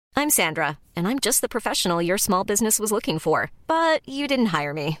I'm Sandra, and I'm just the professional your small business was looking for. But you didn't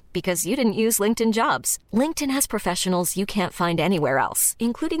hire me because you didn't use LinkedIn Jobs. LinkedIn has professionals you can't find anywhere else,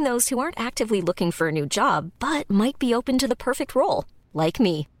 including those who aren't actively looking for a new job, but might be open to the perfect role, like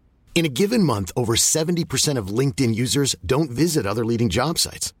me. In a given month, over 70% of LinkedIn users don't visit other leading job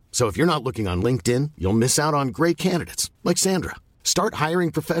sites. So if you're not looking on LinkedIn, you'll miss out on great candidates like Sandra. Start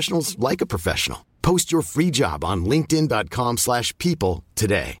hiring professionals like a professional. Post your free job on linkedin.com/people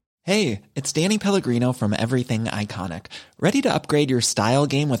today. Hey, it's Danny Pellegrino from Everything Iconic. Ready to upgrade your style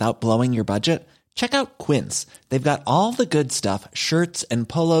game without blowing your budget? Check out Quince. They've got all the good stuff, shirts and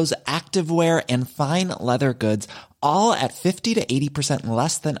polos, activewear, and fine leather goods, all at 50 to 80%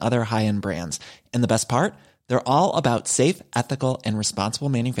 less than other high-end brands. And the best part? They're all about safe, ethical, and responsible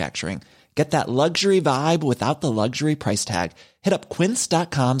manufacturing. Get that luxury vibe without the luxury price tag. Hit up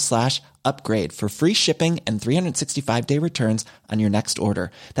quince.com/upgrade for free shipping and 365-day returns on your next order.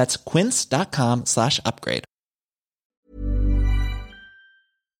 That's quince.com/upgrade.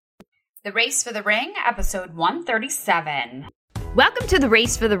 The Race for the Ring, episode 137. Welcome to The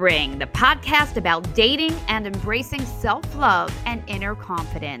Race for the Ring, the podcast about dating and embracing self-love and inner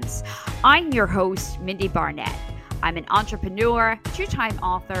confidence. I'm your host, Mindy Barnett. I'm an entrepreneur, two-time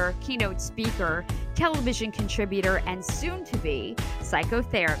author, keynote speaker, television contributor, and soon-to-be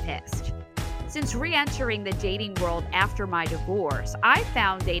psychotherapist. Since re-entering the dating world after my divorce, I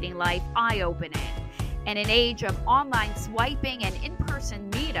found dating life eye-opening. In an age of online swiping and in-person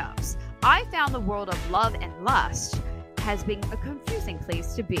meetups, I found the world of love and lust has been a confusing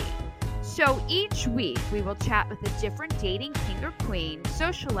place to be. So each week, we will chat with a different dating king or queen,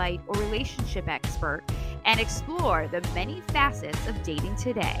 socialite, or relationship expert and explore the many facets of dating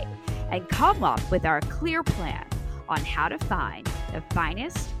today and come up with our clear plan on how to find the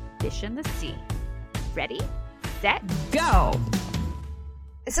finest fish in the sea. Ready, set, go!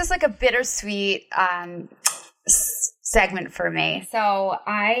 This is like a bittersweet segment for me. So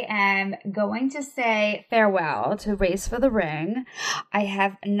I am going to say farewell to Race for the Ring. I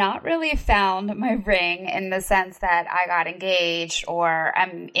have not really found my ring in the sense that I got engaged or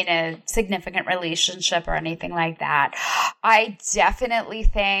I'm in a significant relationship or anything like that. I definitely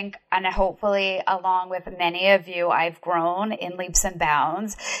think, and hopefully along with many of you, I've grown in leaps and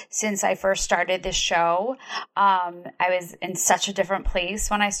bounds since I first started this show. I was in such a different place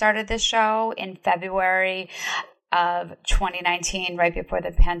when I started this show in February of 2019, right before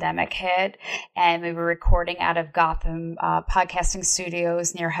the pandemic hit, and we were recording out of Gotham podcasting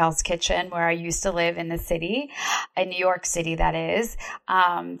studios near Hell's Kitchen, where I used to live in the city, in New York City, that is.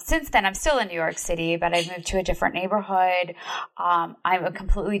 Since then, I'm still in New York City, but I've moved to a different neighborhood. I'm a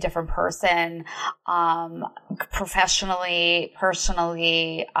completely different person. Professionally,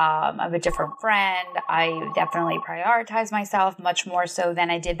 personally, I'm a different friend. I definitely prioritize myself much more so than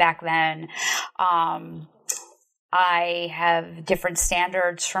I did back then. I have different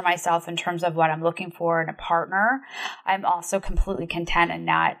standards for myself in terms of what I'm looking for in a partner. I'm also completely content in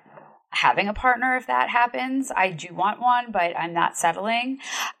not having a partner if that happens. I do want one, but I'm not settling.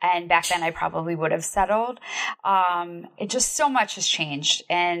 And back then I probably would have settled. It just so much has changed.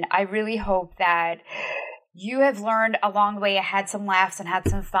 And I really hope that you have learned along the way. I had some laughs and had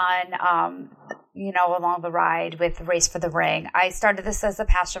some fun, along the ride with the Race for the Ring. I started this as a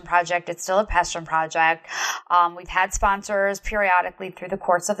passion project. It's still a passion project. We've had sponsors periodically through the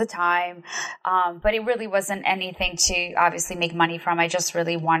course of the time, but it really wasn't anything to obviously make money from. I just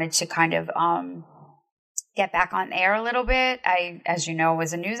really wanted to kind of get back on air a little bit. I, as you know,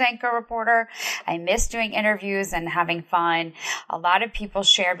 was a news anchor reporter. I miss doing interviews and having fun. A lot of people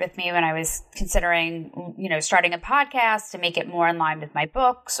shared with me when I was considering, starting a podcast to make it more in line with my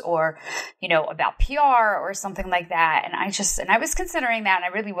books or, about PR or something like that. And I was considering that, and I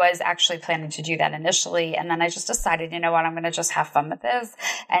really was actually planning to do that initially. And then I just decided, I'm going to just have fun with this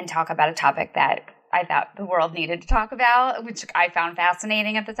and talk about a topic that I thought the world needed to talk about, which I found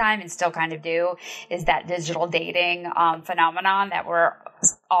fascinating at the time and still kind of do, is that digital dating phenomenon that we're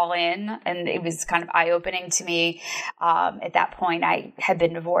all in. And it was kind of eye-opening to me. At that point, I had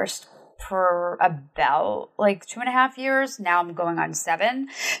been divorced for about 2.5 years. Now I'm going on 7.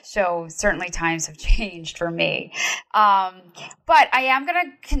 So certainly times have changed for me. But I am going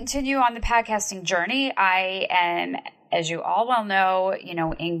to continue on the podcasting journey. I am, as you all well know,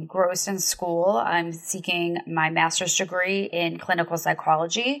 engrossed in school. I'm seeking my master's degree in clinical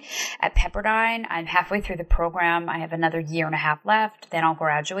psychology at Pepperdine. I'm halfway through the program. I have another 1.5 years left. Then I'll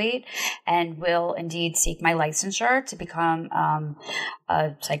graduate and will indeed seek my licensure to become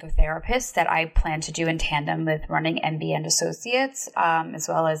a psychotherapist that I plan to do in tandem with running MB and Associates, as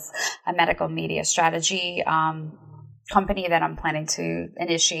well as a medical media strategy company that I'm planning to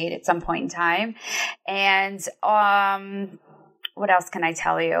initiate at some point in time. And what else can I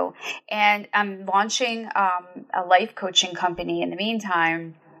tell you? And I'm launching a life coaching company in the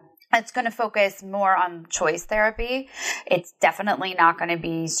meantime. It's going to focus more on choice therapy. It's definitely not going to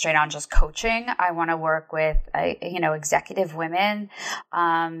be straight on just coaching. I want to work with, executive women,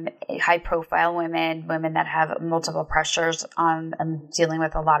 high profile women that have multiple pressures on and dealing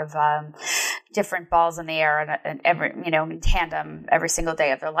with a lot of different balls in the air and every, in tandem every single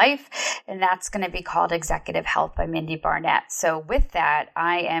day of their life. And that's going to be called Executive Health by Mindy Barnett. So with that,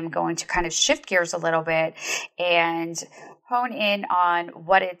 I am going to kind of shift gears a little bit and hone in on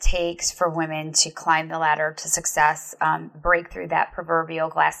what it takes for women to climb the ladder to success, break through that proverbial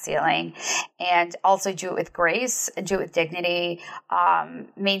glass ceiling, and also do it with grace and do it with dignity,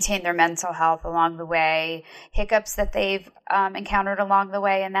 maintain their mental health along the way, hiccups that they've encountered along the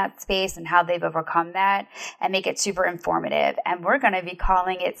way in that space and how they've overcome that, and make it super informative. And we're going to be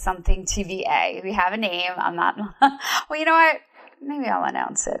calling it something TBA. We have a name. I'm not, well, you know what? Maybe I'll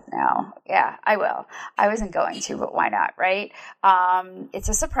announce it now. Yeah, I will. I wasn't going to, but why not, right? It's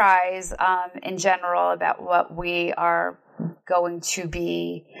a surprise in general about what we are going to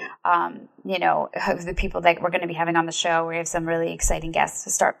be, the people that we're going to be having on the show. We have some really exciting guests to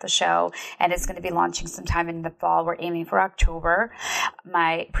start the show, and it's going to be launching sometime in the fall. We're aiming for October.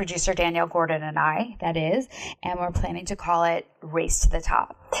 My producer, Danielle Gordon, and I, that is, and we're planning to call it Race to the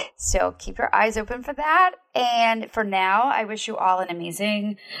Top. So keep your eyes open for that. And for now, I wish you all an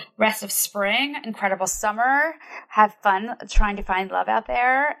amazing rest of spring, incredible summer. Have fun trying to find love out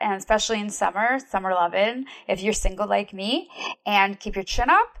there, and especially in summer loving, if you're single like me. And keep your chin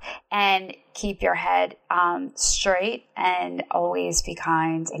up and keep your head straight, and always be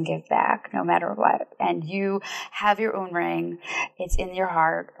kind and give back no matter what. And you have your own ring. It's in your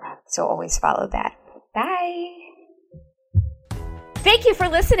heart. So always follow that. Bye. Thank you for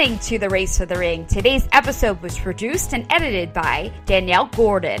listening to The Race for the Ring. Today's episode was produced and edited by Danielle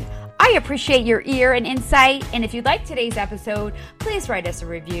Gordon. I appreciate your ear and insight, and if you like today's episode, please write us a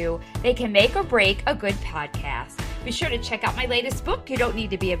review. They can make or break a good podcast. Be sure to check out my latest book, You Don't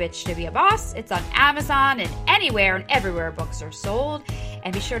Need to Be a Bitch to Be a Boss. It's on Amazon and anywhere and everywhere books are sold.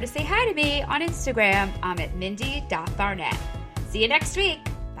 And be sure to say hi to me on Instagram. I'm at mindy.barnett. See you next week.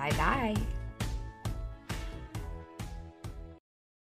 Bye-bye.